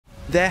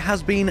There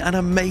has been an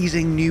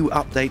amazing new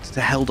update to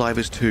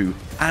Helldivers 2,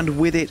 and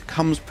with it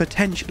comes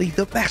potentially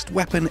the best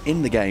weapon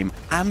in the game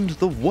and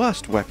the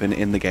worst weapon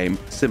in the game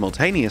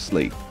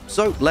simultaneously.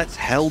 So let's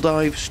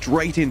helldive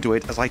straight into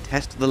it as I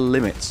test the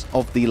limits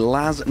of the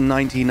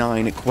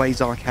LAS-99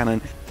 Quasar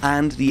cannon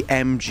and the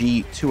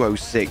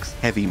MG206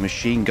 heavy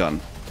machine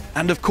gun.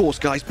 And of course,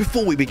 guys,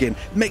 before we begin,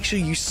 make sure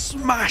you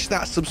smash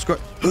that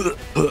subscribe...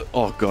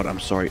 Oh god,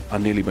 I'm sorry. I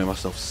nearly made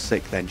myself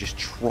sick then just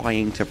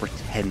trying to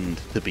pretend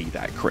to be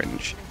that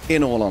cringe.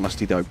 In all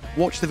honesty though,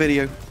 watch the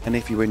video, and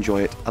if you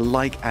enjoy it, a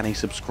like and a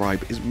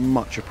subscribe is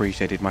much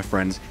appreciated, my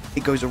friends.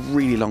 It goes a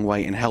really long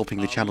way in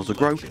helping the channel to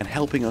grow and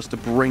helping us to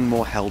bring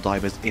more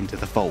Helldivers into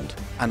the fold.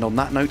 And on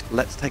that note,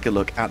 let's take a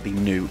look at the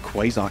new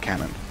Quasar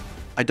cannon.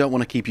 I don't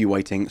want to keep you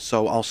waiting,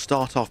 so I'll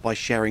start off by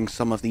sharing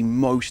some of the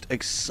most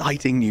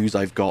exciting news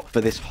I've got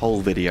for this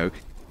whole video.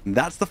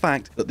 That's the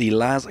fact that the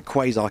LAS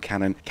Quasar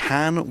cannon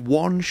can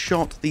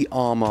one-shot the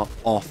armor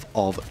off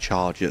of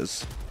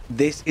charges.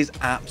 This is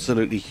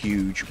absolutely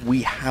huge.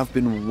 We have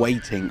been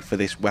waiting for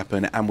this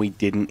weapon and we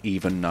didn't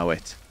even know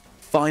it.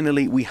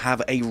 Finally, we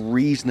have a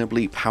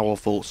reasonably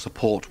powerful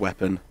support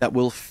weapon that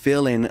will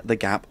fill in the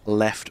gap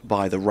left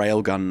by the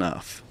railgun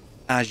nerf.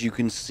 As you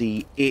can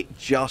see, it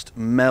just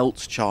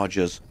melts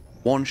charges.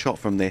 One shot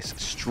from this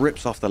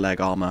strips off the leg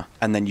armor,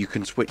 and then you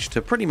can switch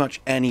to pretty much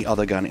any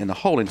other gun in the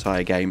whole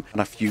entire game,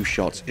 and a few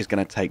shots is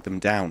going to take them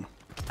down.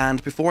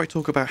 And before I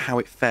talk about how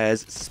it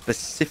fares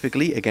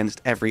specifically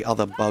against every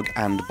other bug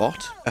and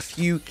bot, a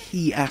few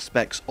key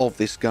aspects of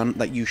this gun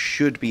that you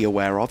should be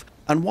aware of,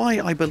 and why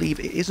I believe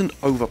it isn't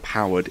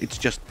overpowered, it's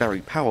just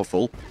very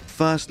powerful.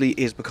 Firstly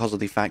is because of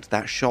the fact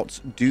that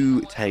shots do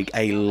take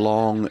a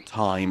long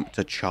time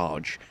to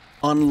charge.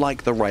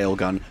 Unlike the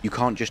railgun, you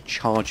can't just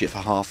charge it for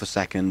half a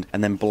second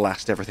and then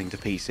blast everything to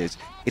pieces.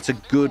 It's a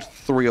good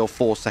 3 or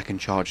 4 second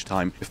charge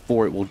time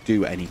before it will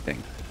do anything.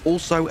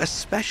 Also,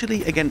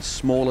 especially against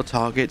smaller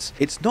targets,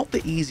 it's not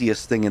the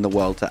easiest thing in the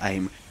world to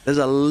aim. There's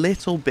a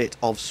little bit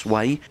of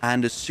sway,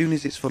 and as soon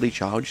as it's fully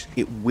charged,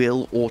 it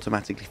will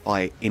automatically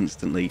fire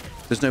instantly.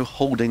 There's no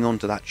holding on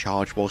to that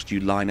charge whilst you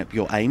line up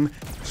your aim,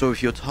 so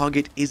if your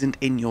target isn't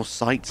in your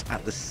sights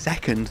at the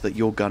second that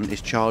your gun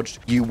is charged,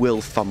 you will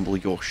fumble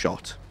your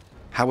shot.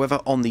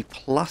 However, on the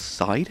plus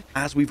side,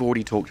 as we've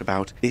already talked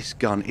about, this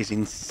gun is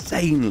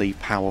insanely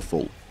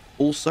powerful.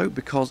 Also,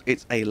 because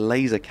it's a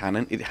laser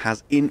cannon, it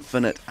has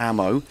infinite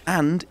ammo,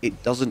 and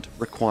it doesn't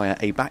require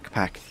a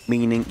backpack,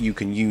 meaning you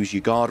can use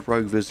your guard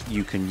rovers,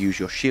 you can use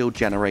your shield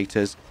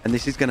generators, and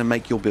this is going to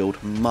make your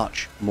build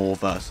much more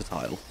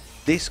versatile.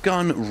 This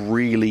gun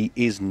really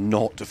is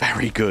not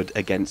very good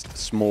against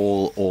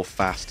small or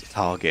fast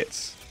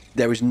targets.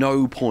 There is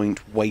no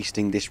point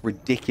wasting this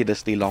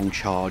ridiculously long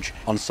charge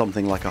on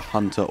something like a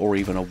hunter or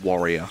even a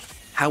warrior.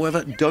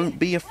 However, don't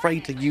be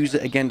afraid to use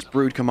it against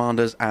brood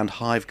commanders and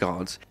hive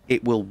guards.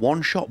 It will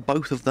one-shot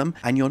both of them,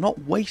 and you're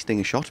not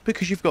wasting a shot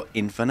because you've got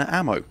infinite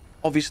ammo.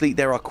 Obviously,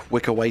 there are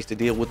quicker ways to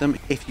deal with them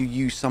if you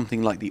use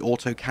something like the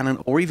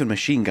autocannon or even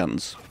machine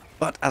guns.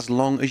 But as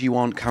long as you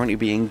aren't currently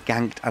being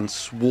ganked and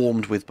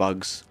swarmed with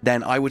bugs,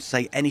 then I would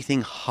say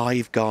anything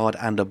hive guard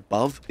and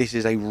above, this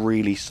is a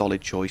really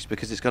solid choice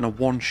because it's going to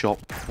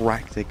one-shot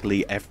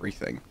practically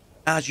everything.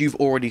 As you've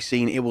already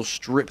seen, it will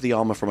strip the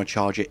armor from a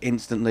charger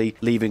instantly,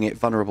 leaving it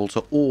vulnerable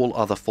to all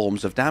other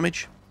forms of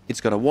damage. It's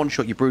going to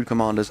one-shot your brood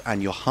commanders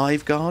and your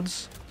hive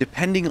guards.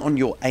 Depending on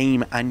your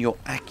aim and your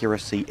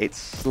accuracy, it's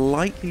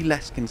slightly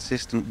less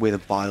consistent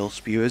with bile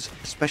spewers,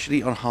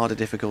 especially on harder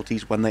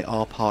difficulties when they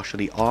are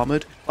partially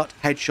armored, but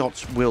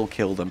headshots will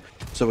kill them.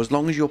 So as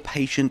long as you're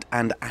patient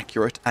and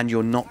accurate and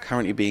you're not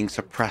currently being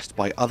suppressed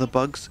by other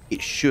bugs,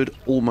 it should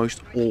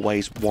almost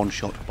always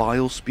one-shot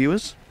bile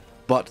spewers.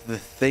 But the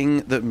thing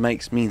that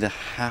makes me the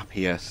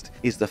happiest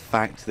is the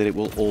fact that it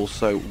will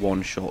also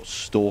one-shot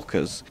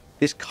stalkers.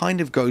 This kind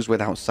of goes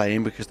without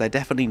saying because they're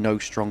definitely no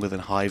stronger than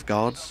hive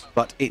guards,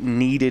 but it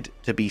needed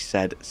to be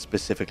said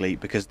specifically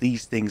because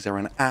these things are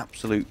an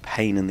absolute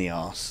pain in the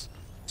arse.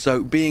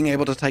 So being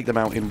able to take them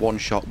out in one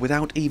shot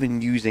without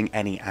even using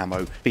any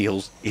ammo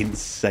feels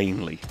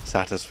insanely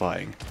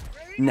satisfying.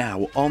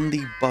 Now, on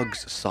the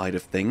bugs side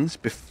of things,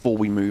 before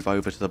we move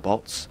over to the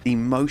bots, the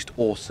most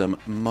awesome,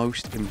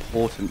 most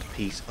important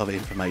piece of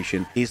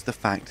information is the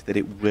fact that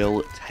it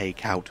will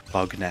take out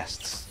bug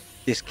nests.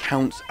 This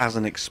counts as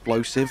an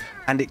explosive,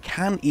 and it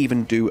can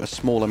even do a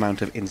small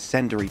amount of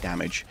incendiary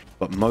damage,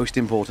 but most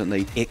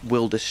importantly, it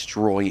will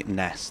destroy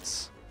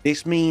nests.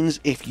 This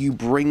means if you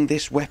bring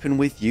this weapon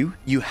with you,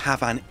 you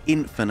have an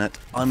infinite,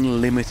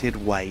 unlimited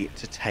way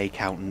to take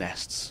out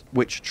nests,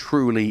 which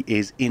truly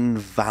is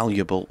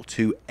invaluable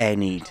to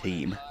any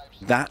team.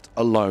 That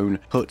alone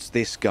puts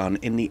this gun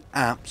in the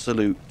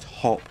absolute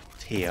top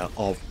tier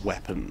of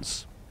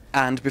weapons.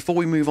 And before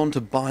we move on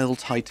to Bile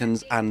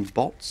Titans and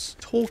bots,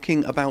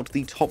 talking about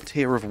the top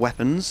tier of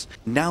weapons,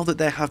 now that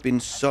there have been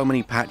so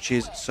many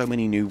patches, so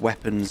many new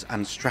weapons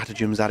and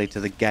stratagems added to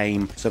the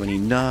game, so many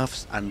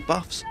nerfs and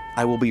buffs,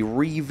 I will be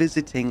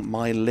revisiting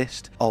my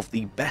list of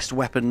the best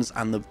weapons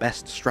and the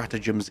best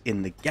stratagems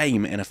in the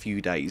game in a few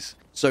days.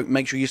 So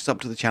make sure you sub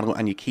to the channel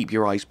and you keep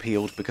your eyes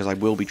peeled, because I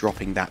will be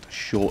dropping that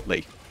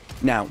shortly.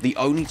 Now, the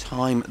only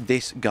time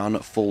this gun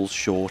falls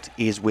short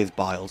is with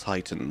Bile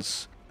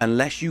Titans.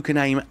 Unless you can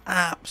aim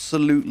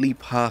absolutely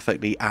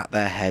perfectly at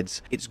their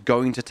heads, it's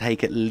going to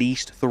take at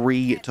least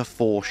 3 to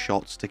 4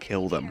 shots to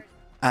kill them.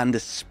 And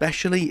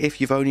especially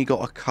if you've only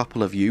got a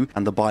couple of you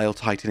and the Bile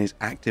Titan is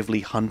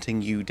actively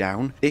hunting you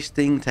down, this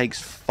thing takes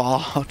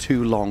far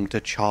too long to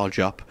charge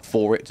up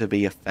for it to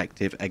be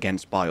effective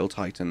against Bile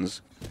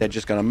Titans. They're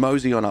just going to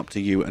mosey on up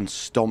to you and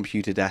stomp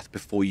you to death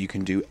before you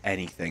can do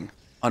anything.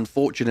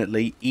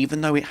 Unfortunately, even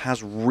though it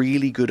has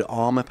really good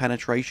armor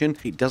penetration,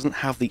 it doesn't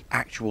have the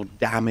actual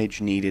damage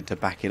needed to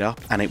back it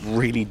up, and it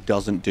really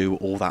doesn't do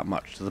all that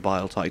much to the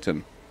Bile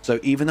Titan. So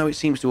even though it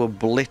seems to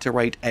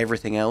obliterate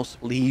everything else,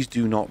 please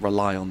do not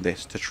rely on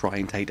this to try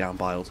and take down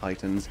Bile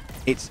Titans.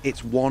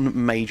 It's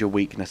one major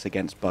weakness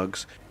against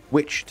bugs,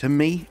 which to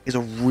me is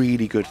a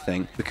really good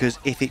thing, because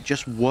if it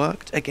just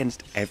worked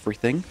against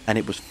everything and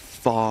it was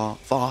far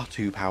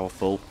too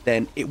powerful,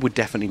 then it would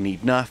definitely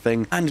need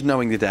nerfing, and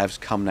knowing the devs,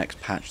 come next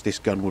patch this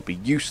gun would be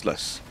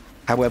useless.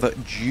 However,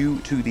 due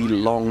to the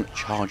long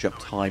charge up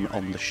time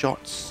on the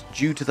shots,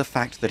 due to the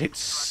fact that it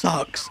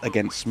sucks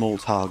against small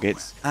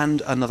targets,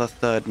 and another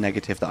third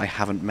negative that I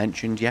haven't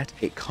mentioned yet,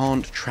 it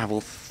can't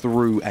travel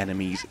through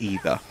enemies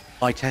either.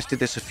 I tested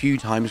this a few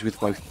times with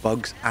both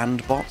bugs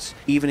and bots.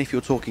 Even if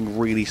you're talking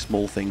really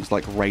small things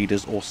like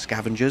raiders or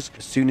scavengers,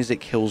 as soon as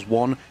it kills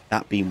one,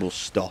 that beam will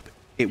stop.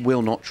 It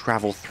will not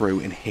travel through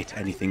and hit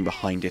anything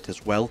behind it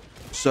as well.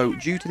 So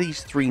due to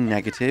these 3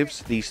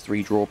 negatives, these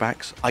 3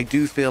 drawbacks, I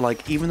do feel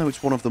like even though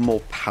it's one of the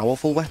more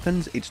powerful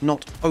weapons, it's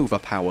not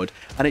overpowered,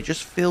 and it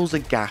just fills a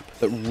gap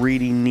that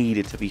really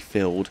needed to be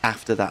filled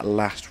after that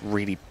last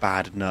really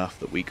bad nerf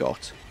that we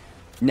got.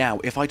 Now,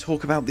 if I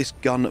talk about this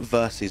gun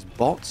versus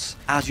bots,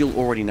 as you'll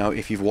already know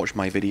if you've watched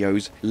my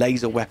videos,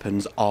 laser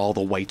weapons are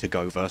the way to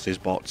go versus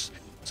bots.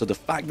 So the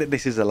fact that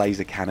this is a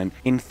laser cannon,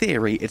 in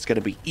theory, it's going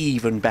to be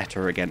even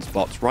better against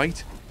bots,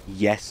 right?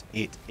 Yes,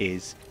 it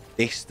is.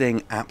 This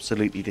thing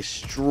absolutely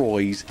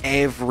destroys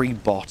every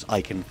bot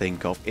I can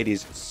think of. It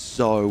is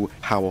so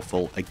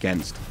powerful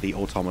against the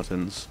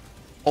automatons.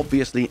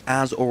 Obviously,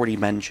 as already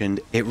mentioned,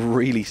 it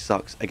really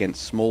sucks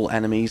against small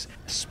enemies,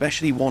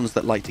 especially ones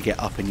that like to get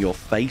up in your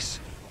face.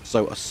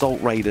 So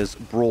assault raiders,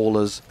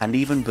 brawlers, and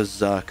even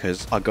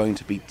berserkers are going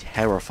to be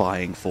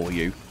terrifying for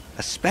you.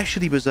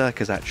 Especially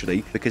berserkers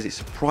actually, because it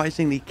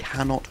surprisingly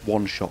cannot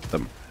one-shot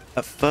them.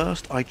 At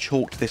first I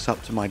chalked this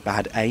up to my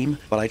bad aim,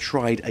 but I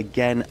tried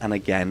again and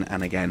again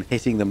and again,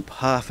 hitting them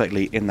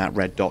perfectly in that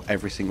red dot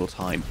every single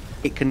time.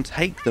 It can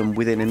take them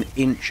within an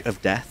inch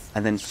of death,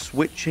 and then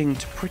switching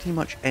to pretty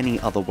much any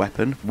other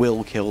weapon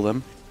will kill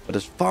them. But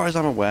as far as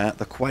I'm aware,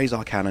 the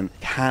Quasar cannon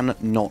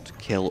cannot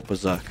kill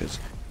berserkers,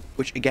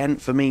 which again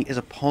for me is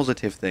a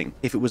positive thing.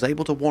 If it was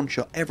able to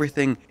one-shot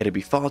everything, it'd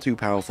be far too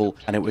powerful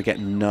and it would get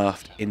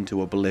nerfed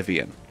into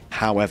oblivion.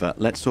 However,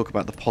 let's talk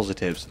about the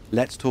positives.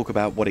 Let's talk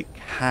about what it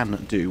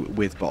can do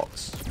with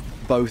bots.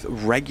 Both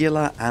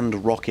regular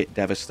and rocket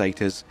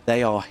devastators,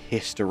 they are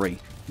history.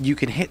 You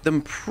can hit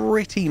them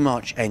pretty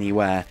much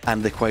anywhere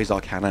and the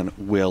Quasar cannon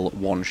will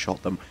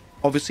one-shot them.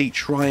 Obviously,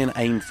 try and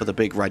aim for the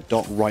big red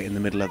dot right in the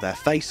middle of their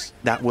face.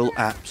 That will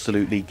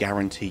absolutely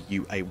guarantee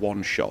you a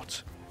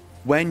one-shot.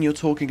 When you're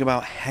talking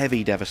about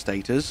heavy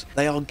devastators,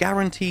 they are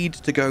guaranteed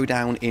to go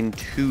down in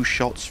 2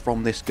 shots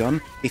from this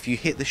gun. If you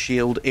hit the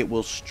shield, it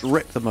will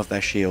strip them of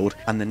their shield,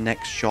 and the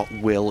next shot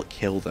will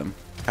kill them.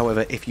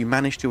 However, if you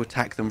manage to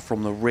attack them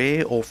from the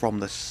rear or from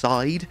the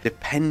side,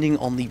 depending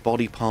on the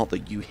body part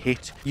that you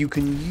hit, you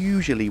can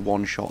usually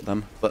one-shot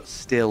them, but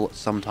still,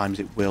 sometimes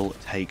it will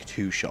take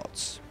 2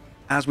 shots.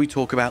 As we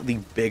talk about the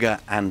bigger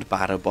and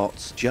badder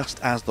bots, just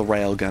as the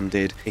railgun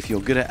did, if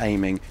you're good at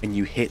aiming and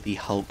you hit the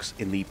hulks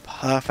in the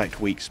perfect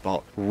weak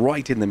spot,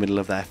 right in the middle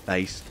of their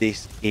face,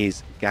 this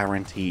is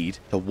guaranteed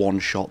to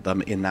one-shot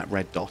them in that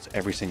red dot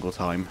every single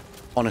time.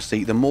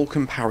 Honestly, the more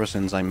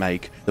comparisons I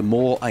make, the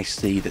more I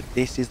see that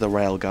this is the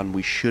railgun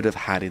we should have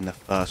had in the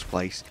first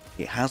place.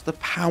 It has the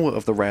power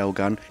of the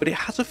railgun, but it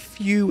has a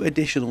few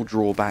additional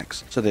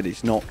drawbacks so that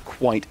it's not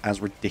quite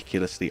as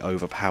ridiculously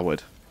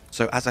overpowered.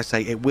 So as I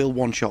say, it will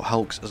one-shot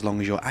hulks as long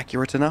as you're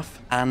accurate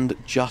enough, and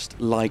just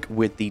like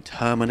with the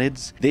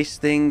Terminids, this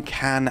thing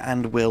can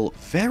and will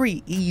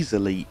very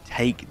easily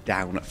take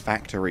down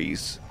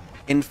factories.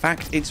 In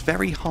fact, it's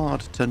very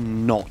hard to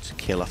not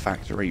kill a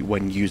factory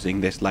when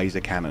using this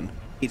laser cannon.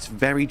 It's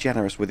very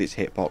generous with its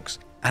hitbox,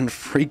 and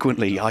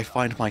frequently I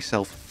find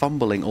myself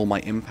fumbling all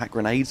my impact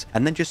grenades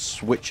and then just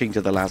switching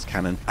to the las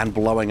cannon and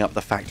blowing up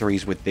the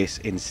factories with this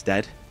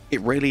instead.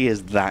 It really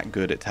is that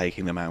good at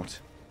taking them out.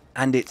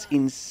 And it's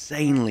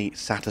insanely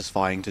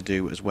satisfying to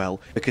do as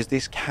well, because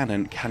this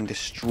cannon can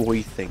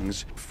destroy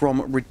things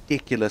from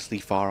ridiculously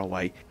far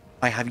away.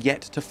 I have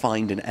yet to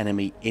find an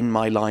enemy in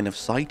my line of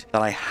sight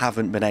that I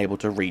haven't been able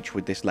to reach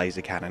with this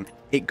laser cannon.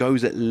 It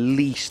goes at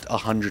least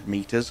 100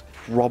 meters,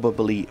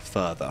 probably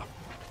further.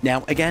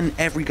 Now, again,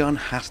 every gun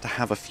has to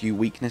have a few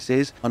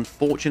weaknesses.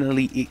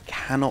 Unfortunately, it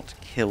cannot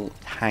kill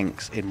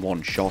tanks in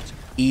one shot,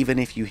 even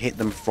if you hit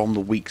them from the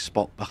weak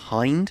spot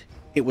behind.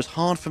 It was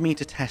hard for me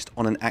to test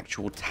on an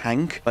actual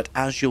tank, but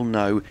as you'll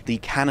know, the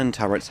cannon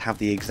turrets have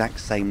the exact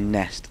same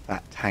nest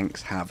that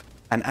tanks have.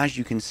 And as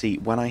you can see,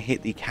 when I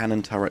hit the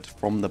cannon turret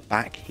from the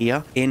back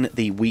here, in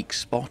the weak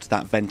spot,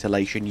 that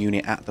ventilation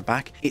unit at the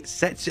back, it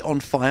sets it on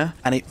fire,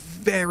 and it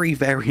very,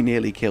 very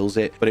nearly kills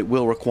it, but it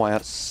will require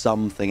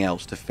something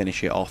else to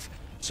finish it off.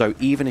 So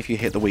even if you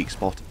hit the weak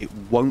spot, it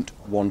won't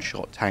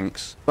one-shot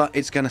tanks, but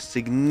it's going to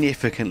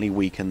significantly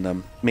weaken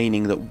them,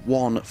 meaning that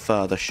one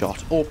further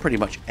shot, or pretty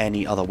much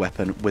any other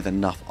weapon with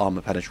enough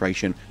armor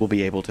penetration, will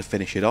be able to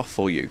finish it off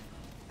for you.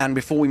 And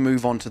before we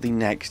move on to the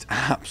next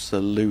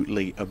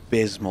absolutely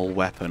abysmal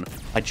weapon,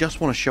 I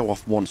just want to show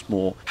off once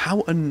more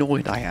how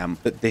annoyed I am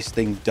that this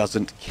thing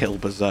doesn't kill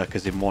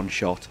berserkers in one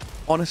shot.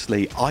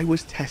 Honestly, I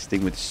was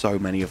testing with so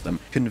many of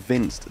them,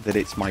 convinced that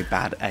it's my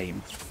bad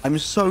aim. I'm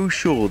so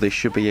sure this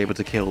should be able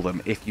to kill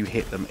them if you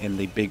hit them in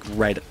the big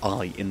red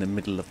eye in the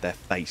middle of their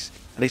face.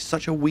 And it's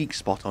such a weak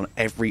spot on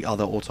every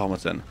other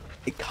automaton.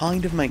 It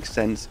kind of makes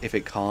sense if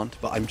it can't,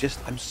 but I'm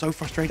so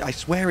frustrated. I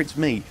swear it's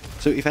me.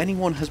 So if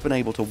anyone has been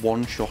able to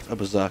one-shot a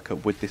berserker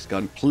with this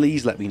gun,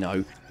 please let me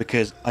know,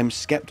 because I'm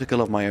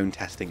skeptical of my own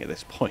testing at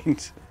this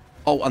point.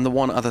 Oh, and the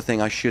one other thing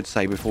I should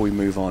say before we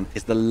move on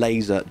is the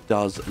laser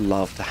does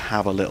love to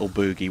have a little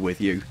boogie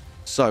with you.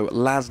 So,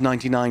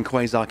 Laz-99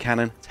 Quasar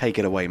Cannon, take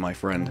it away, my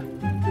friend.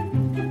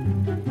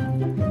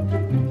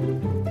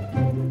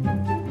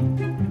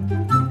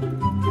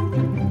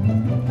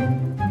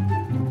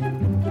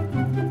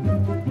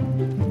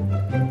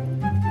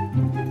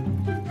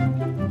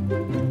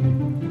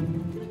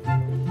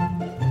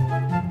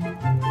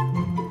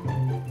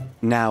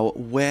 Now,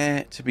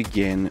 where to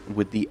begin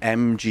with the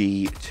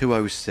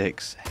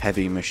MG206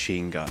 heavy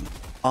machine gun?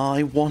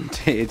 I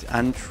wanted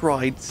and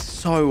tried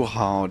so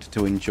hard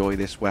to enjoy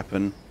this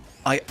weapon.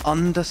 I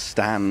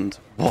understand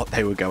what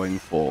they were going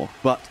for,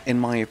 but in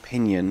my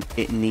opinion,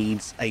 it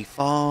needs a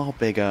far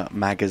bigger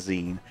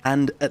magazine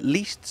and at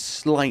least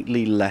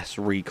slightly less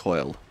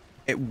recoil.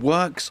 It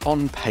works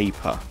on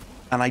paper,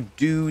 and I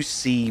do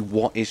see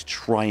what is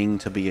trying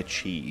to be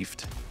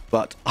achieved.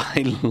 But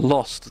I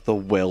lost the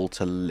will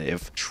to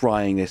live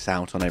trying this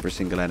out on every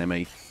single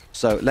enemy.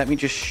 So let me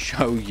just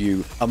show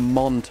you a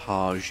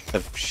montage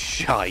of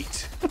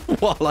shite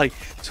while I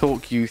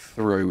talk you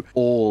through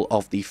all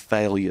of the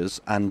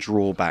failures and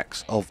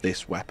drawbacks of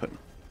this weapon.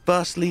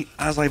 Firstly,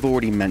 as I've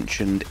already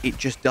mentioned, it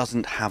just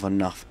doesn't have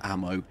enough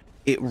ammo.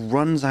 It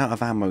runs out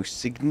of ammo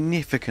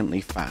significantly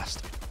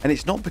fast, and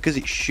it's not because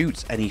it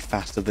shoots any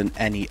faster than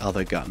any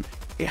other gun.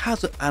 It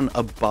has an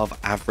above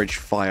average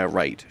fire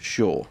rate,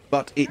 sure,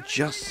 but it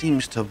just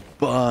seems to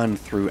burn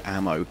through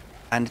ammo,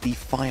 and the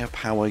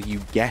firepower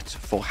you get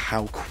for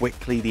how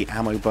quickly the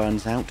ammo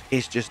burns out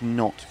is just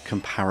not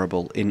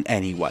comparable in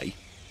any way.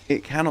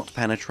 It cannot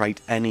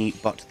penetrate any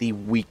but the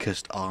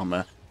weakest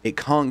armor. It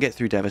can't get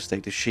through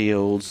devastator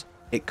shields.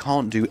 It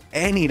can't do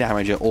any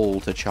damage at all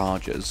to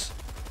chargers,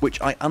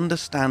 which I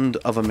understand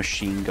of a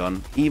machine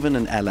gun, even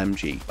an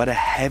LMG, but a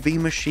heavy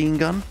machine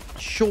gun?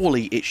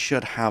 Surely it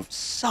should have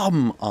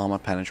some armor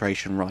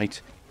penetration,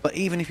 right? But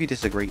even if you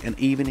disagree, and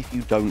even if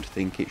you don't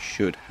think it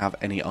should have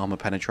any armor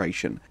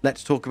penetration,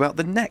 let's talk about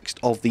the next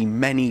of the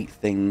many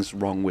things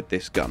wrong with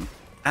this gun.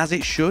 As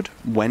it should,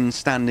 when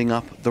standing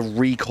up, the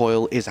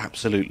recoil is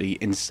absolutely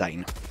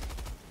insane.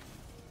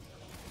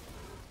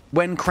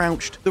 When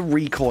crouched, the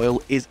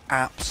recoil is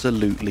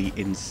absolutely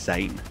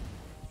insane.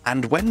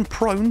 And when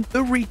prone,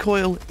 the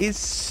recoil is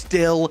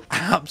still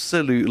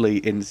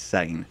absolutely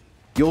insane.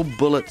 Your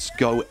bullets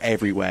go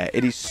everywhere.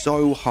 It is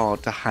so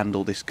hard to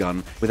handle this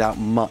gun without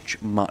much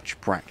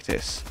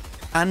practice.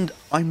 And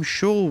I'm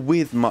sure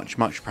with much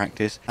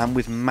practice and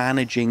with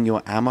managing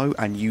your ammo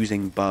and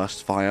using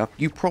burst fire,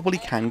 you probably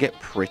can get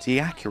pretty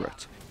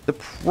accurate. The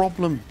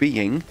problem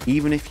being,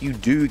 even if you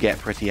do get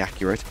pretty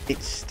accurate,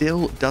 it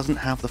still doesn't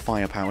have the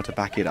firepower to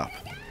back it up.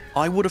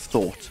 I would have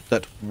thought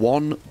that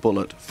one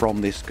bullet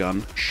from this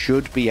gun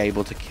should be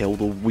able to kill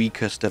the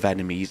weakest of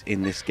enemies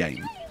in this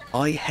game.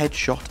 I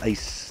headshot a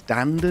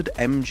standard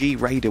MG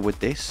Raider with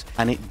this,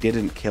 and it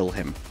didn't kill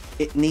him.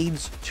 It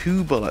needs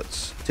 2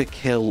 bullets to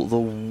kill the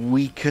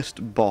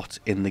weakest bot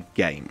in the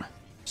game.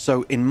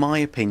 So in my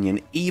opinion,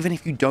 even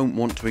if you don't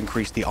want to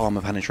increase the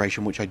armor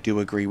penetration, which I do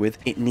agree with,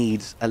 it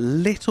needs a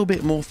little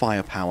bit more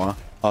firepower,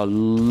 a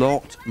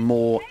lot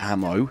more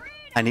ammo,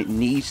 and it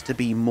needs to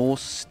be more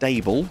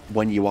stable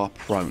when you are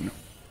prone.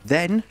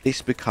 Then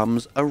this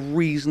becomes a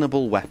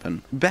reasonable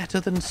weapon,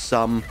 better than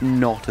some,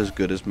 not as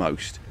good as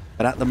most.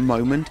 But at the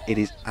moment, it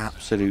is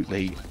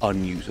absolutely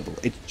unusable.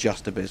 It's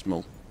just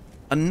abysmal.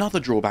 Another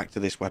drawback to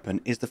this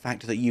weapon is the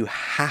fact that you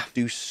have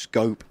to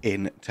scope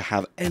in to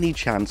have any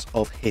chance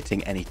of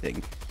hitting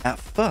anything. At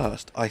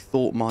first, I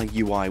thought my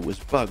UI was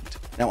bugged.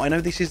 Now, I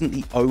know this isn't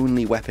the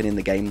only weapon in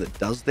the game that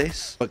does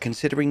this, but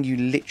considering you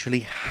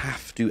literally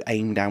have to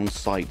aim down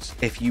sights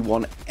if you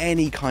want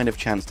any kind of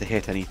chance to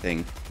hit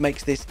anything,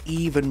 makes this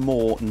even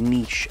more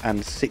niche and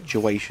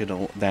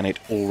situational than it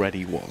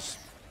already was.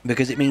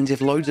 Because it means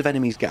if loads of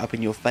enemies get up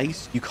in your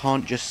face, you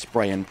can't just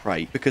spray and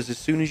pray. Because as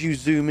soon as you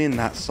zoom in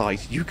that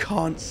sight, you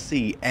can't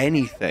see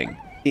anything.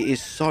 It is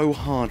so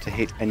hard to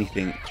hit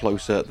anything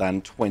closer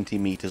than 20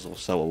 meters or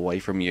so away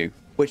from you,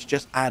 which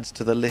just adds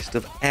to the list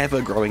of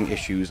ever-growing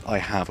issues I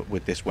have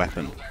with this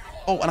weapon.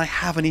 Oh, and I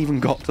haven't even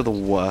got to the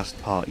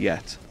worst part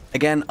yet.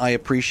 Again, I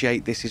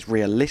appreciate this is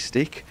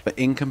realistic, but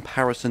in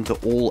comparison to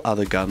all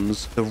other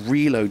guns, the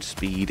reload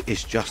speed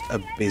is just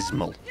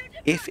abysmal.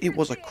 If it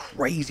was a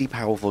crazy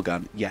powerful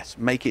gun, yes,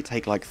 make it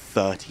take like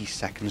 30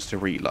 seconds to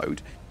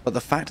reload. But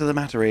the fact of the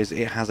matter is,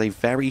 it has a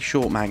very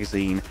short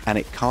magazine, and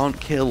it can't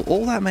kill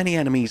all that many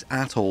enemies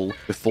at all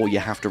before you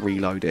have to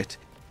reload it.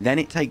 Then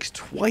it takes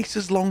twice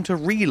as long to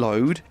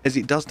reload as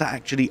it does to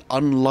actually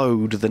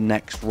unload the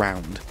next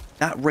round.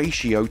 That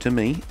ratio to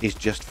me is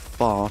just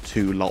far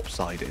too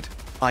lopsided.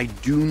 I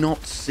do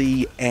not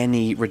see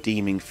any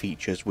redeeming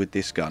features with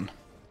this gun.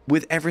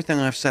 With everything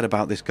I've said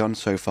about this gun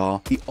so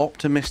far, the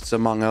optimists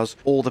among us,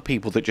 or the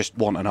people that just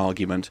want an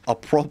argument, are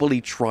probably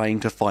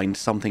trying to find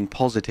something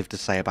positive to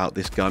say about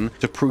this gun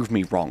to prove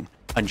me wrong,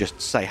 and just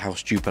say how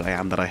stupid I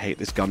am that I hate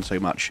this gun so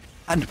much.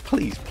 And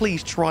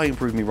please try and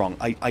prove me wrong.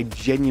 I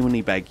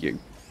genuinely beg you.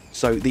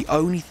 So the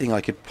only thing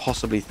I could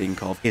possibly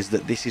think of is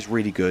that this is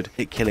really good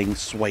at killing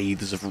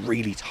swathes of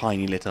really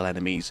tiny little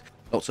enemies,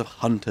 lots of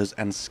hunters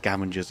and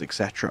scavengers,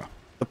 etc.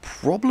 The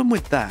problem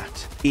with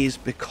that is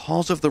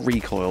because of the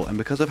recoil and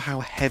because of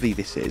how heavy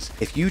this is,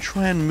 if you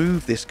try and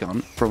move this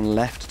gun from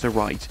left to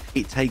right,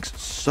 it takes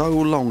so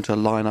long to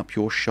line up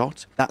your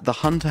shot that the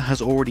hunter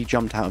has already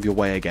jumped out of your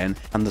way again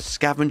and the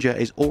scavenger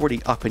is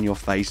already up in your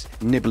face,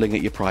 nibbling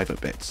at your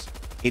private bits.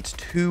 It's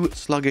too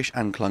sluggish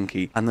and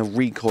clunky, and the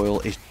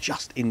recoil is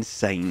just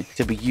insane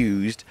to be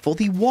used for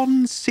the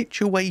one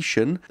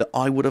situation that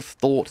I would have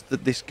thought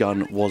that this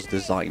gun was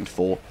designed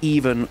for,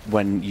 even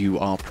when you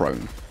are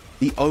prone.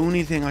 The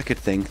only thing I could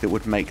think that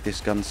would make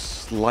this gun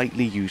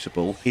slightly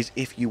usable is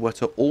if you were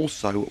to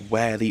also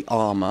wear the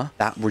armor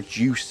that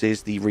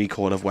reduces the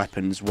recoil of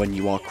weapons when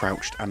you are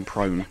crouched and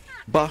prone.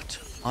 But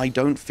I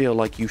don't feel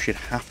like you should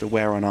have to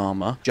wear an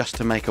armor just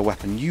to make a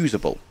weapon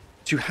usable.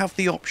 To have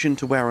the option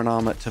to wear an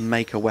armor to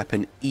make a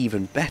weapon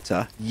even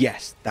better,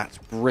 yes, that's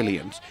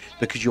brilliant,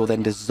 because you're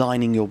then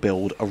designing your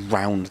build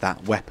around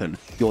that weapon.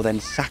 You're then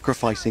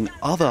sacrificing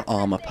other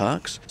armor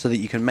perks so that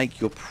you can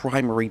make your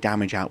primary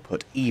damage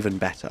output even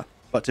better.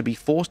 But to be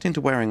forced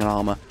into wearing an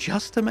armor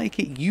just to make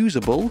it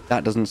usable,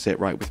 that doesn't sit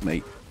right with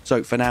me.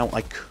 So for now,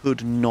 I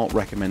could not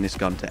recommend this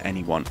gun to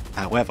anyone.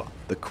 However,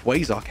 the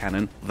Quasar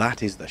cannon,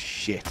 that is the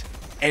shit.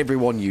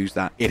 Everyone use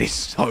that. It is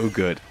so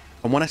good.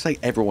 And when I say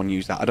everyone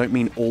use that, I don't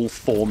mean all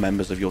 4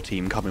 members of your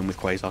team come in with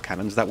Quasar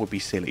cannons. That would be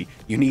silly.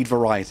 You need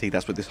variety.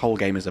 That's what this whole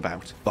game is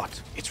about.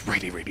 But it's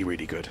really, really,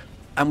 really good.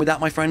 And with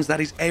that, my friends,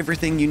 that is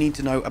everything you need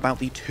to know about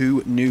the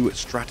 2 new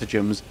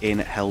stratagems in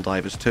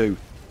Helldivers 2.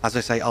 As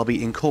I say, I'll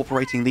be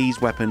incorporating these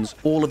weapons,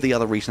 all of the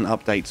other recent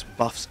updates,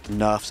 buffs,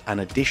 nerfs,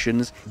 and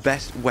additions,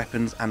 best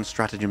weapons and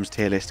stratagems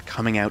tier list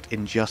coming out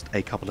in just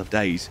a couple of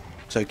days.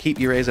 So keep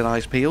your ears and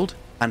eyes peeled.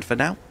 And for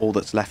now, all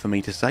that's left for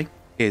me to say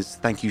is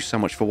thank you so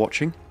much for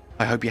watching.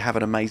 I hope you have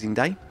an amazing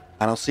day,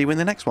 and I'll see you in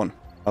the next one.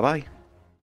 Bye-bye.